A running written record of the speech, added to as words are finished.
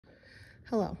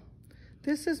Hello,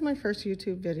 this is my first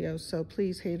YouTube video, so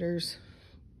please haters,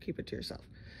 keep it to yourself.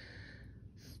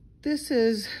 This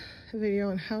is a video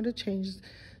on how to change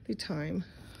the time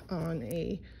on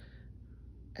a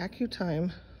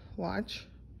Accutime watch.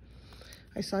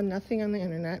 I saw nothing on the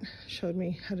internet showed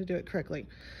me how to do it correctly.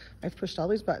 I've pushed all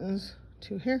these buttons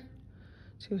to here,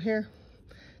 to here.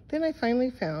 Then I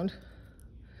finally found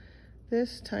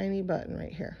this tiny button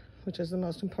right here, which is the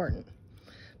most important.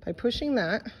 By pushing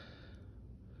that,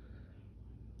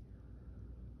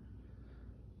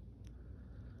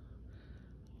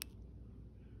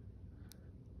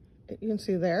 you can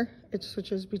see there, it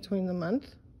switches between the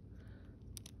month,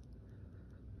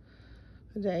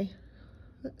 the day,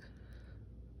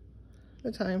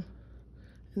 the time,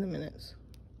 and the minutes.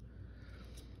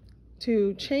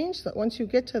 To change that, once you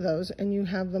get to those and you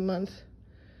have the month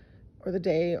or the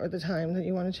day or the time that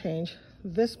you want to change,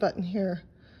 this button here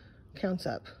counts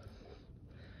up.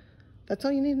 That's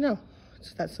all you need to know.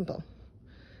 It's that simple.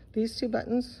 These two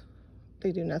buttons,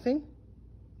 they do nothing.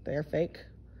 They are fake.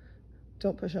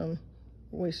 Don't push them,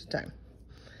 waste of time.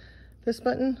 This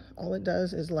button, all it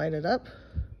does is light it up.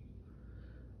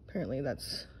 Apparently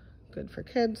that's good for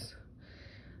kids.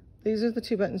 These are the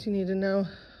two buttons you need to know.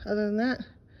 Other than that,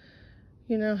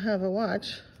 you now have a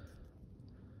watch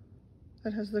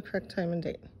that has the correct time and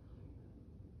date.